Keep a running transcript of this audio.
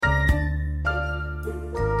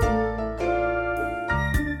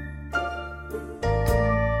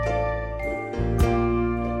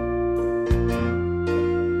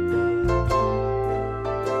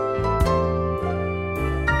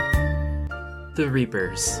The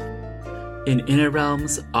Reapers, an Inner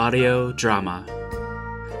Realms audio drama,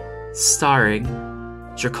 starring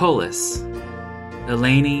Dracolis,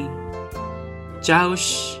 Eleni,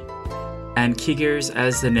 Jaush, and Kigers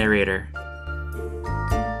as the narrator.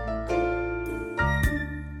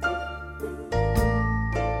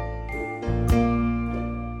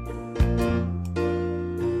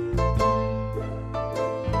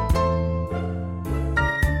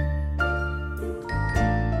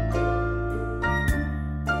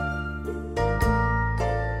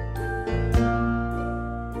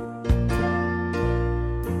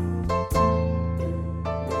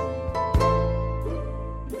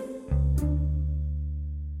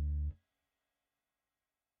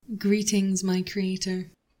 Greetings, my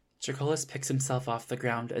creator. Dracolis picks himself off the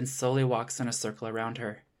ground and slowly walks in a circle around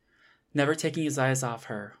her. Never taking his eyes off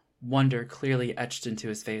her, wonder clearly etched into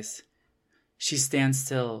his face. She stands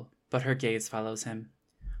still, but her gaze follows him.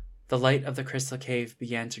 The light of the crystal cave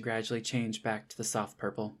began to gradually change back to the soft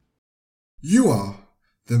purple. You are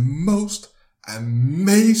the most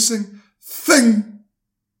amazing thing!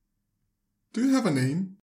 Do you have a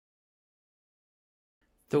name?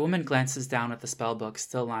 The woman glances down at the spellbook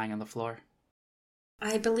still lying on the floor.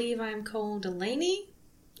 I believe I'm called Eleni?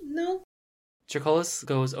 No? Dracolis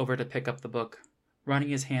goes over to pick up the book, running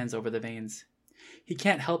his hands over the veins. He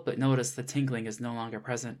can't help but notice the tingling is no longer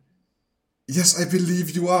present. Yes, I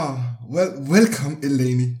believe you are. Well, welcome,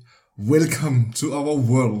 Eleni. Welcome to our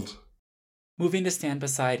world. Moving to stand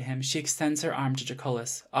beside him, she extends her arm to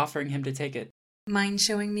Dracolis, offering him to take it. Mind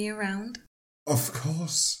showing me around? Of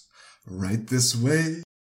course. Right this way.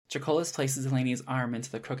 Dracolis places Eleni's arm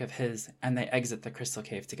into the crook of his, and they exit the crystal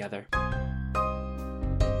cave together.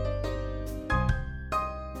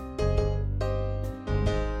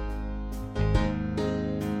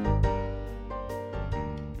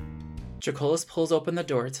 Dracolis pulls open the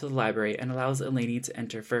door to the library and allows Eleni to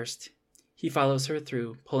enter first. He follows her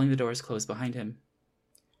through, pulling the doors closed behind him.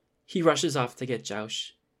 He rushes off to get Jaush.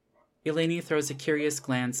 Eleni throws a curious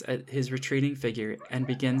glance at his retreating figure and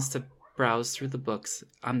begins to browse through the books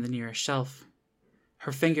on the nearest shelf.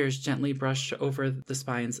 Her fingers gently brush over the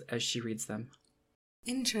spines as she reads them.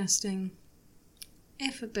 Interesting.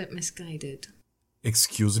 If a bit misguided.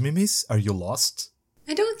 Excuse me, miss, are you lost?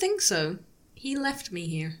 I don't think so. He left me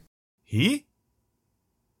here. He?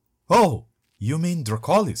 Oh, you mean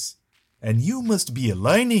Dracolis. And you must be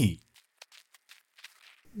Eleni.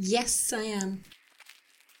 Yes, I am.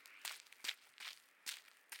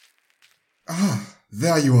 Ah,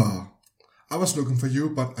 there you are. I was looking for you,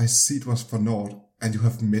 but I see it was for naught, and you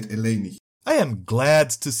have met Eleni. I am glad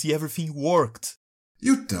to see everything worked.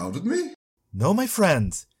 You doubted me? No, my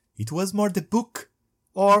friend. It was more the book,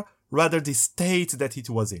 or rather the state that it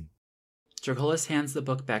was in. Dracolis hands the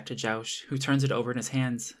book back to Jaush, who turns it over in his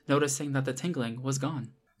hands, noticing that the tingling was gone.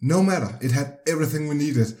 No matter, it had everything we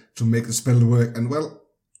needed to make the spell work, and well,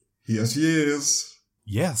 here she is.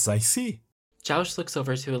 Yes, I see. Jaush looks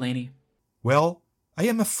over to Eleni. Well, I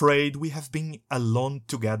am afraid we have been alone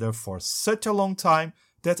together for such a long time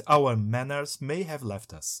that our manners may have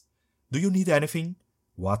left us. Do you need anything?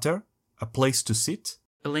 Water? A place to sit?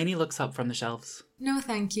 Eleni looks up from the shelves. No,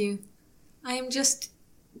 thank you. I am just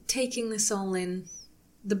taking this all in.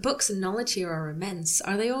 The books and knowledge here are immense.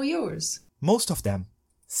 Are they all yours? Most of them.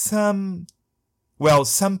 Some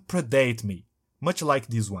predate me, much like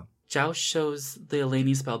this one. Jaush shows the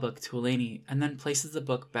Eleni spellbook to Eleni and then places the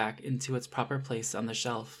book back into its proper place on the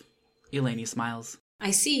shelf. Eleni smiles.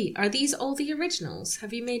 I see. Are these all the originals?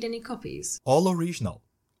 Have you made any copies? All original.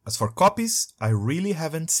 As for copies, I really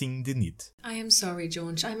haven't seen the need. I am sorry,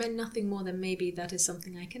 George. I meant nothing more than maybe that is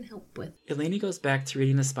something I can help with. Eleni goes back to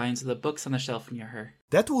reading the spines of the books on the shelf near her.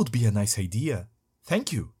 That would be a nice idea.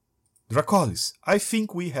 Thank you. Dracolis, I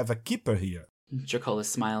think we have a keeper here. Dracolis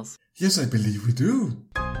smiles. Yes, I believe we do.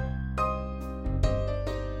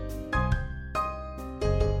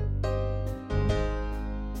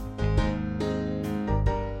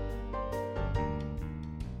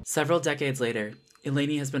 Several decades later,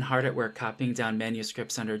 Eleni has been hard at work copying down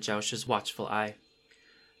manuscripts under Jaush's watchful eye.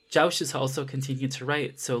 Jaush has also continued to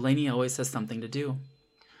write, so Eleni always has something to do.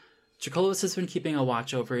 Dracolis has been keeping a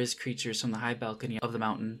watch over his creatures from the high balcony of the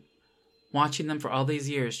mountain, watching them for all these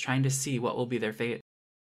years, trying to see what will be their fate.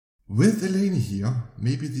 With Eleni here,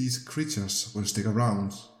 maybe these creatures will stick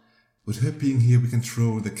around. With her being here, we can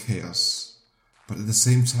throw the chaos. But at the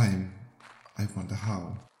same time, I wonder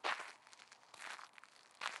how.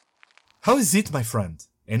 How is it, my friend?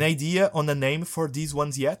 An idea on a name for these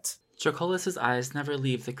ones yet? Dracolis' eyes never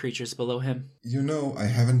leave the creatures below him. You know, I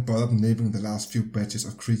haven't bothered naming the last few batches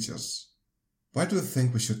of creatures. Why do you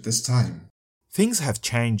think we should this time? Things have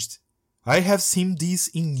changed. I have seen this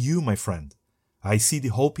in you, my friend. I see the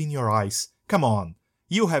hope in your eyes. Come on,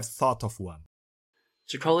 you have thought of one.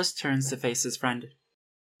 Dracolis turns to face his friend.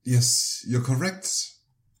 Yes, you're correct.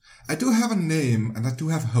 I do have a name and I do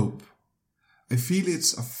have hope. I feel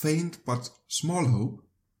it's a faint but small hope.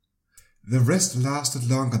 The rest lasted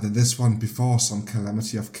longer than this one before some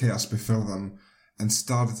calamity of chaos befell them and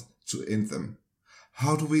started to end them.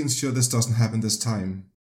 How do we ensure this doesn't happen this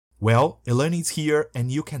time? Well, Elaine is here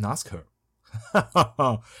and you can ask her.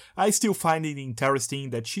 I still find it interesting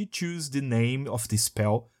that she chose the name of the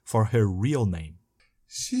spell for her real name.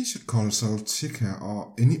 She should call herself Tika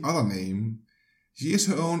or any other name. She is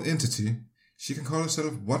her own entity. She can call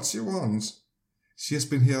herself what she wants. She has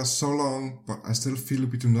been here so long, but I still feel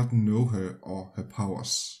we do not know her or her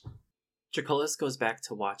powers. Dracolis goes back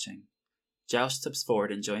to watching. Joush steps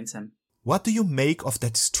forward and joins him. What do you make of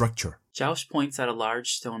that structure? Joush points at a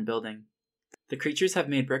large stone building. The creatures have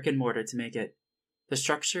made brick and mortar to make it. The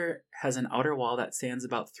structure has an outer wall that stands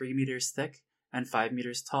about 3 meters thick and 5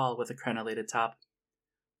 meters tall with a crenellated top.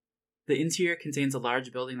 The interior contains a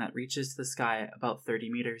large building that reaches to the sky about 30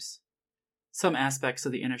 meters. Some aspects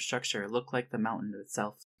of the inner structure look like the mountain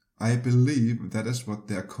itself. I believe that is what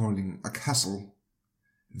they are calling a castle.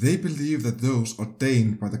 They believe that those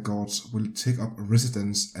ordained by the gods will take up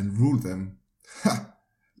residence and rule them. Ha!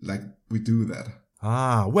 Like we do that.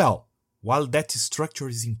 Ah, well, while that structure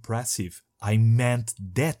is impressive, I meant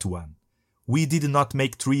that one. We did not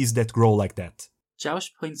make trees that grow like that. Joush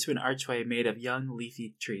points to an archway made of young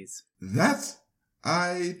leafy trees. That?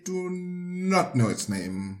 I do not know its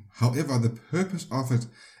name. However, the purpose of it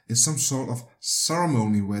is some sort of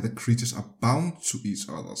ceremony where the creatures are bound to each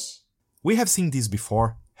other's. We have seen this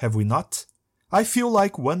before, have we not? I feel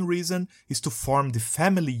like one reason is to form the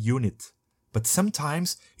family unit, but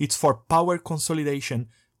sometimes it's for power consolidation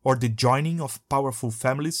or the joining of powerful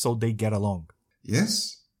families so they get along.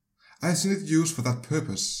 Yes, I've seen it used for that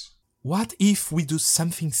purpose. What if we do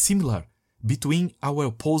something similar between our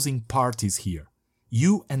opposing parties here?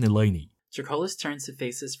 You and Elaine. Dracolis turns to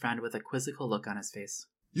face his friend with a quizzical look on his face.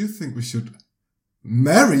 You think we should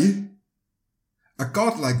marry a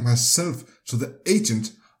god like myself to the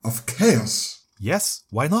agent of chaos? Yes,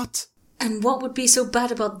 why not? And what would be so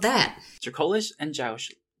bad about that? Dracolis and Joush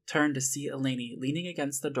turn to see Elaine leaning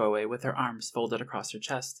against the doorway with her arms folded across her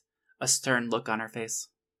chest, a stern look on her face.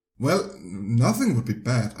 Well, nothing would be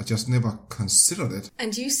bad. I just never considered it.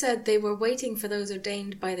 And you said they were waiting for those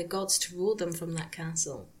ordained by the gods to rule them from that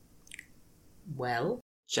castle. Well?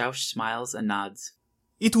 Joush smiles and nods.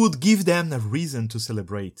 It would give them a reason to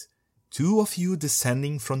celebrate. 2 of you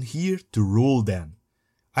descending from here to rule them.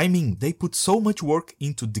 I mean, they put so much work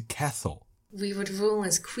into the castle. We would rule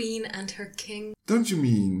as queen and her king. Don't you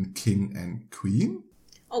mean king and queen?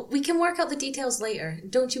 Oh, we can work out the details later.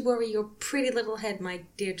 Don't you worry your pretty little head, my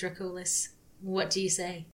dear Dracolis. What do you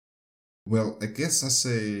say? Well, I guess I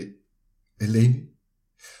say, Elaine,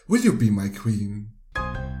 will you be my queen?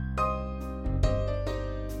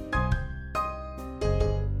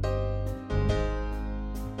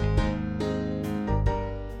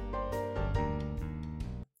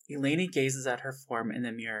 Elaine gazes at her form in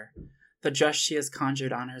the mirror. The dress she has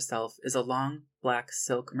conjured on herself is a long, black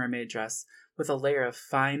silk mermaid dress with a layer of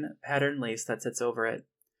fine, patterned lace that sits over it.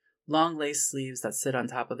 Long lace sleeves that sit on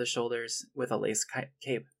top of the shoulders with a lace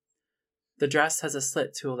cape. The dress has a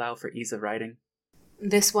slit to allow for ease of riding.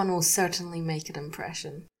 This one will certainly make an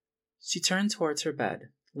impression. She turned towards her bed.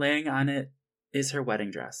 Laying on it is her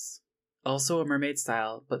wedding dress. Also a mermaid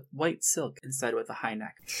style, but white silk instead with a high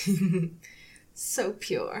neck. So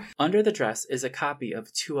pure. Under the dress is a copy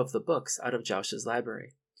of 2 of the books out of Joush's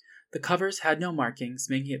library. The covers had no markings,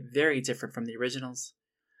 making it very different from the originals.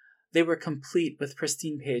 They were complete with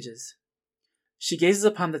pristine pages. She gazes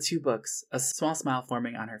upon the 2 books, a small smile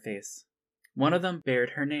forming on her face. One of them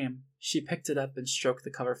bared her name. She picked it up and stroked the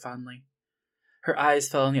cover fondly. Her eyes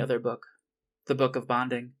fell on the other book, the Book of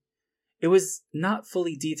Bonding. It was not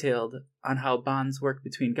fully detailed on how bonds worked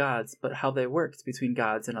between gods, but how they worked between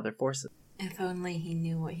gods and other forces. If only he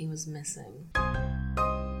knew what he was missing.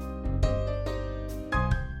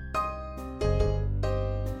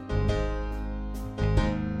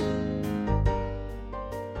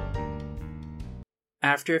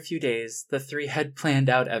 After a few days, the 3 had planned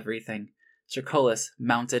out everything. Dracolis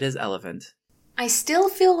mounted his elephant. I still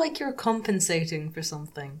feel like you're compensating for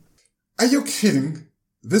something. Are you kidding?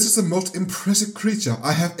 This is the most impressive creature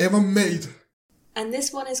I have ever made. And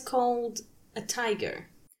this one is called a tiger.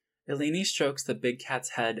 Elaine strokes the big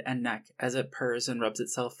cat's head and neck as it purrs and rubs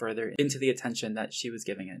itself further into the attention that she was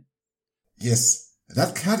giving it. Yes,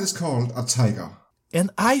 that cat is called a tiger. And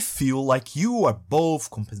I feel like you are both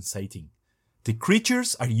compensating. The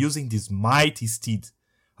creatures are using this mighty steed.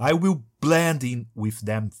 I will blend in with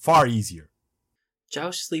them far easier.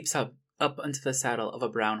 Joush leaps up onto the saddle of a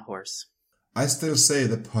brown horse. I still say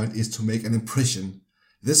the point is to make an impression.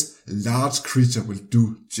 This large creature will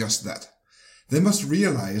do just that. They must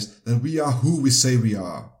realize that we are who we say we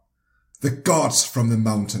are. The gods from the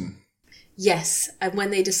mountain. Yes, and when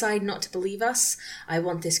they decide not to believe us, I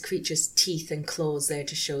want this creature's teeth and claws there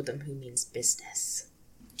to show them who means business.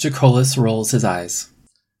 Dracolis rolls his eyes.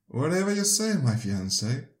 Whatever you say, my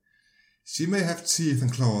fiancé. She may have teeth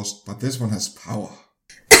and claws, but this one has power.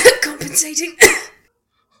 Compensating.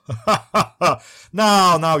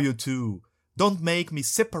 Now, you two. Don't make me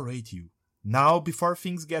separate you. Now, before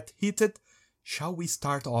things get heated, shall we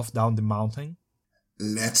start off down the mountain?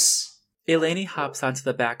 Let's. Eleni hops onto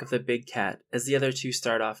the back of the big cat as the other two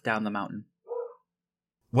start off down the mountain.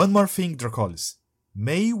 One more thing, Dracolis.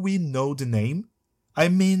 May we know the name? I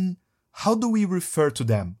mean, how do we refer to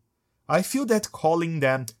them? I feel that calling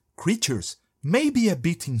them creatures may be a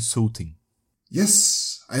bit insulting.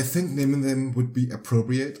 Yes, I think naming them would be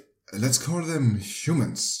appropriate. Let's call them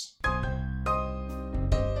humans.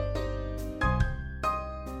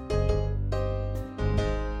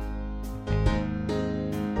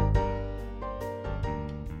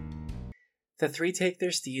 The three take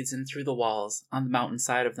their steeds in through the walls on the mountain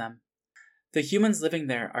side of them. The humans living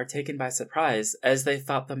there are taken by surprise, as they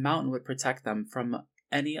thought the mountain would protect them from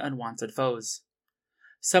any unwanted foes.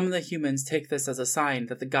 Some of the humans take this as a sign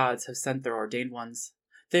that the gods have sent their ordained ones.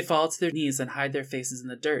 They fall to their knees and hide their faces in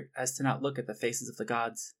the dirt as to not look at the faces of the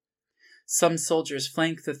gods. Some soldiers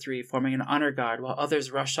flank the three, forming an honor guard, while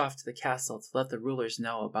others rush off to the castle to let the rulers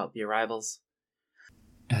know about the arrivals.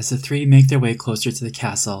 As the three make their way closer to the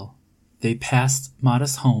castle, they pass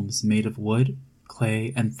modest homes made of wood,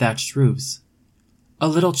 clay, and thatched roofs. A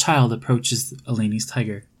little child approaches Eleni's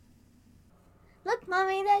tiger. Look,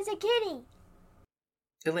 Mommy, there's a kitty.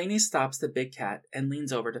 Eleni stops the big cat and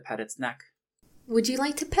leans over to pet its neck. Would you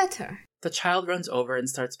like to pet her? The child runs over and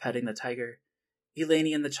starts petting the tiger.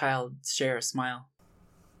 Eleni and the child share a smile.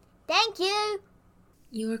 Thank you.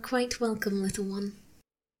 You are quite welcome, little one.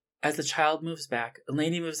 As the child moves back,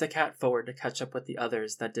 Eleni moves the cat forward to catch up with the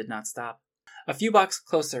others that did not stop. A few blocks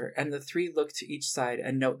closer, and the three look to each side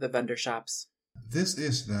and note the vendor shops. This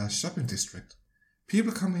is the shopping district.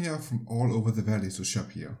 People come here from all over the valley to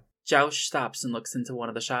shop here. Joush stops and looks into one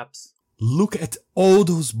of the shops. Look at all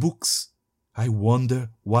those books. I wonder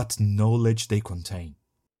what knowledge they contain.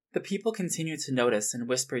 The people continue to notice and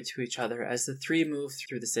whisper to each other as the three move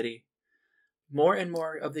through the city. More and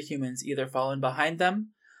more of the humans either fall in behind them,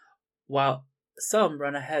 while some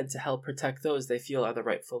run ahead to help protect those they feel are the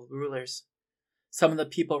rightful rulers. Some of the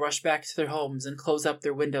people rush back to their homes and close up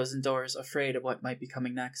their windows and doors, afraid of what might be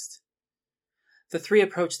coming next. The three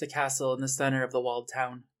approach the castle in the center of the walled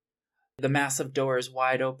town. The massive doors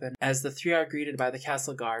wide open as the three are greeted by the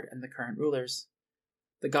castle guard and the current rulers.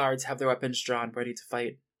 The guards have their weapons drawn, ready to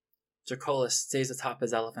fight. Dracolis stays atop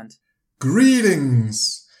his elephant.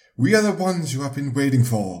 Greetings! We are the ones you have been waiting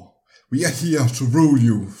for. We are here to rule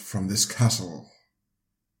you from this castle.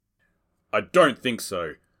 I don't think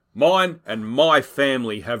so. Mine and my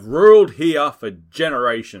family have ruled here for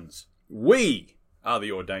generations. We are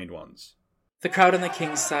the ordained ones. The crowd on the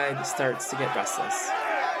king's side starts to get restless.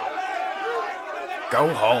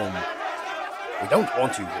 Go home. We don't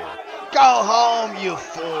want you here. Go home, you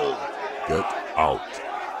fool! Get out.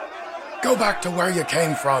 Go back to where you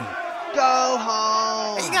came from. Go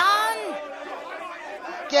home! Are you gone?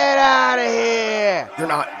 Get out of here! You're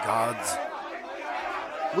not gods.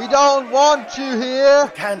 We don't want you here!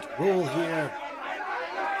 You can't rule here.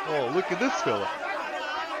 Oh, look at this fella.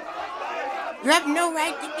 You have no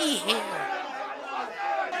right to be here.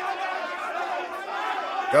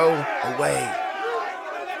 Go away.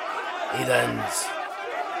 Heathens.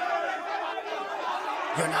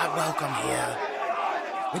 You're not welcome here.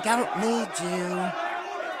 We don't need you.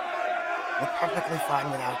 We're perfectly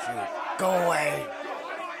fine without you. Go away.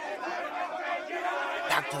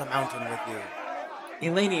 Back to the mountain with you.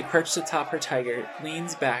 Eleni, perched atop her tiger,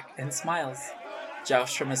 leans back and smiles.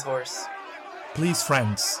 Joush from his horse. Please,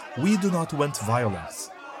 friends, we do not want violence.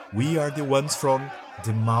 We are the ones from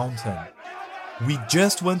the mountain. We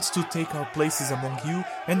just want to take our places among you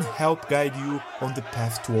and help guide you on the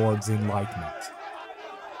path towards enlightenment.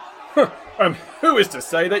 And who is to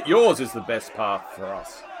say that yours is the best path for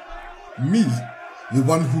us? Me, the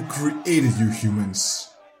one who created you humans.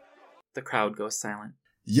 The crowd goes silent.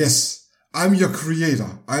 Yes, I'm your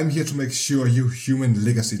creator. I'm here to make sure your human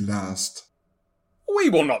legacy lasts. We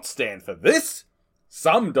will not stand for this.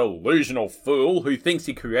 Some delusional fool who thinks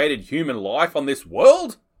he created human life on this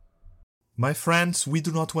world? My friends, we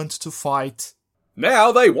do not want to fight.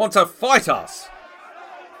 Now they want to fight us!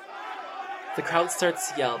 The crowd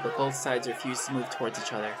starts to yell, but both sides refuse to move towards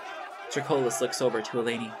each other. Dracolis looks over to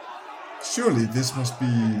Eleni. Surely this must be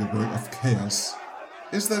the work of chaos.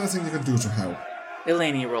 Is there anything you can do to help?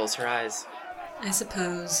 Eleni rolls her eyes. I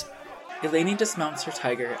suppose. Eleni dismounts her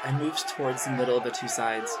tiger and moves towards the middle of the two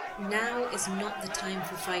sides. Now is not the time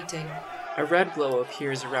for fighting. A red glow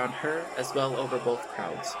appears around her as well over both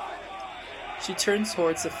crowds. She turns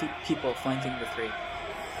towards the people flanking the three.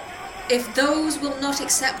 If those will not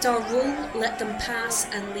accept our rule, let them pass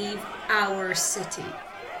and leave our city.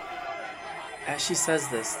 As she says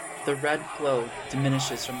this, the red glow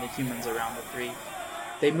diminishes from the humans around the three.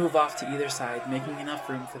 They move off to either side, making enough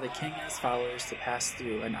room for the king and his followers to pass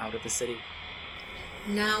through and out of the city.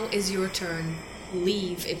 Now is your turn.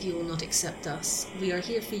 Leave if you will not accept us. We are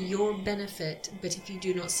here for your benefit, but if you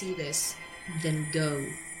do not see this, then go.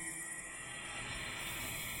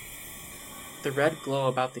 The red glow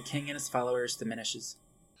about the king and his followers diminishes.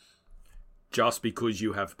 Just because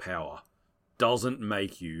you have power doesn't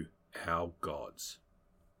make you our gods.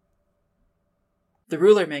 The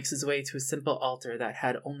ruler makes his way to a simple altar that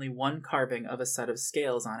had only one carving of a set of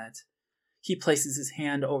scales on it. He places his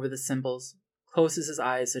hand over the symbols, closes his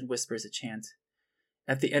eyes, and whispers a chant.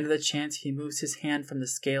 At the end of the chant, he moves his hand from the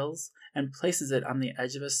scales and places it on the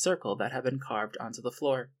edge of a circle that had been carved onto the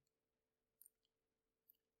floor.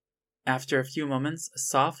 After a few moments, a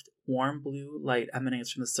soft, warm blue light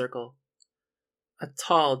emanates from the circle. A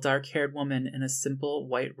tall, dark-haired woman in a simple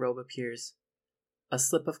white robe appears. A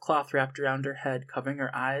slip of cloth wrapped around her head, covering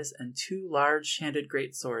her eyes, and two large-handed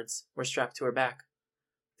greatswords were strapped to her back.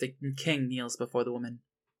 The king kneels before the woman.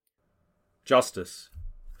 Justice,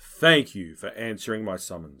 thank you for answering my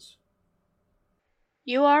summons.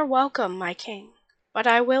 You are welcome, my king, but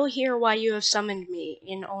I will hear why you have summoned me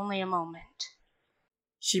in only a moment.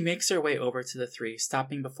 She makes her way over to the three,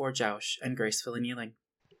 stopping before Joush and gracefully kneeling.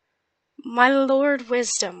 My Lord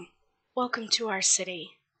Wisdom, welcome to our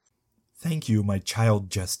city. Thank you, my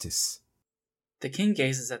child Justice. The king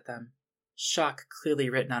gazes at them, shock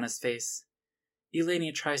clearly written on his face.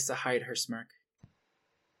 Eleni tries to hide her smirk.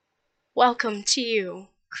 Welcome to you,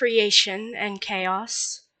 creation and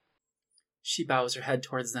chaos. She bows her head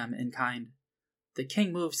towards them in kind. The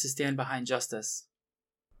king moves to stand behind Justice.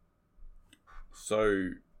 So,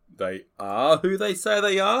 they are who they say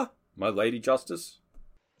they are, my Lady Justice?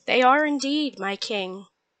 They are indeed, my king.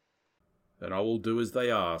 Then I will do as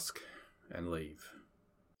they ask, and leave.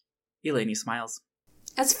 Eleni smiles.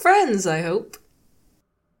 As friends, I hope.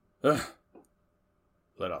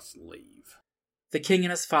 Let us leave. The king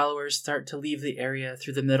and his followers start to leave the area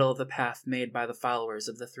through the middle of the path made by the followers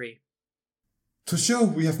of the three. To show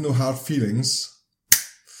we have no hard feelings,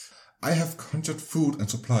 I have conjured food and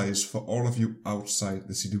supplies for all of you outside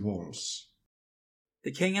the city walls.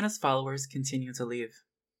 The king and his followers continue to leave.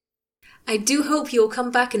 I do hope you'll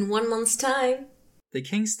come back in 1 month's time. The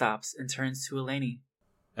king stops and turns to Eleni.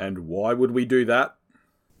 And why would we do that?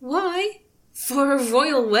 Why? For a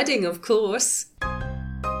royal wedding, of course.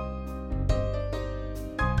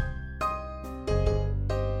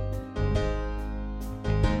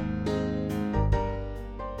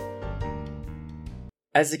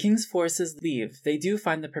 As the king's forces leave, they do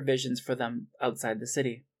find the provisions for them outside the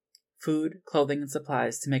city. Food, clothing, and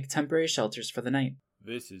supplies to make temporary shelters for the night.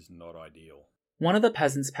 This is not ideal. One of the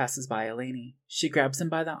peasants passes by Eleni. She grabs him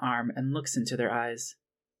by the arm and looks into their eyes.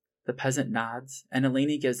 The peasant nods, and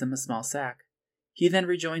Eleni gives him a small sack. He then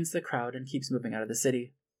rejoins the crowd and keeps moving out of the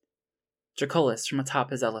city. Dracolis from atop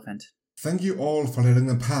his elephant. Thank you all for letting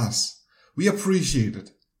them pass. We appreciate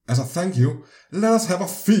it. As a thank you, let us have a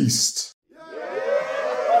feast.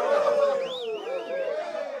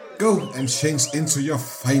 Go and change into your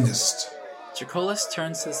finest. Dracolis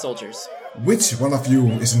turns to the soldiers. Which one of you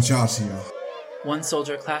is in charge here? One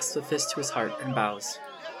soldier clasps a fist to his heart and bows.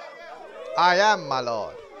 I am, my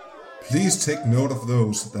lord. Please take note of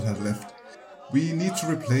those that have left. We need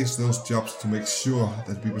to replace those jobs to make sure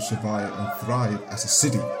that we will survive and thrive as a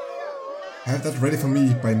city. Have that ready for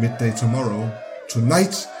me by midday tomorrow.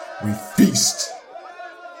 Tonight, we feast.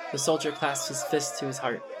 The soldier clasps his fist to his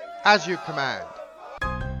heart. As you command.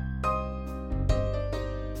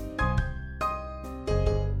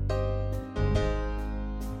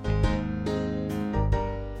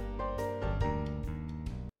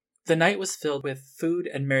 The night was filled with food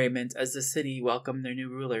and merriment as the city welcomed their new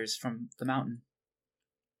rulers from the mountain.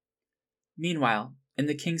 Meanwhile, in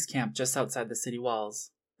the king's camp just outside the city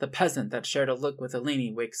walls, the peasant that shared a look with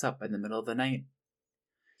Eleni wakes up in the middle of the night.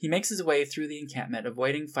 He makes his way through the encampment,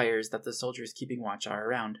 avoiding fires that the soldiers keeping watch are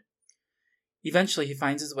around. Eventually, he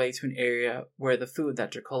finds his way to an area where the food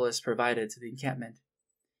that Dracolis provided to the encampment.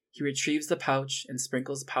 He retrieves the pouch and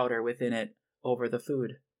sprinkles powder within it over the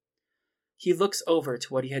food. He looks over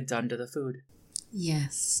to what he had done to the food.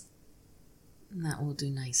 Yes, that will do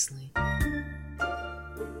nicely.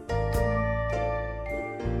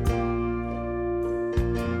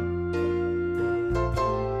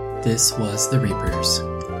 This was The Reapers,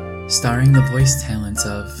 starring the voice talents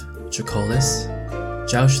of Dracolis,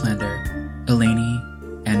 Jouchlander, Eleni,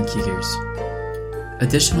 and Keegers.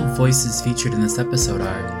 Additional voices featured in this episode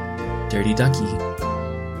are Dirty Ducky,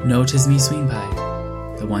 No Tisme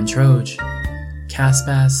Sweenpie, The One Troj,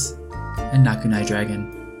 Caspass, and Nakunai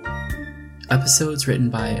Dragon. Episodes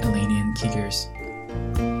written by Eleni and Keegers.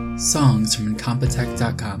 Songs from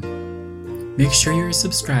Incompetech.com. Make sure you're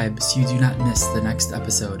subscribed so you do not miss the next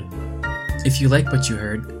episode. If you like what you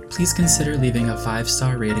heard, please consider leaving a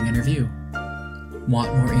 5-star rating and review.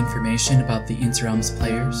 Want more information about the Interrealms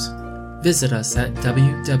players? Visit us at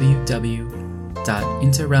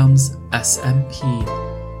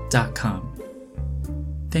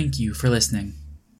www.interrealmssmp.com. Thank you for listening.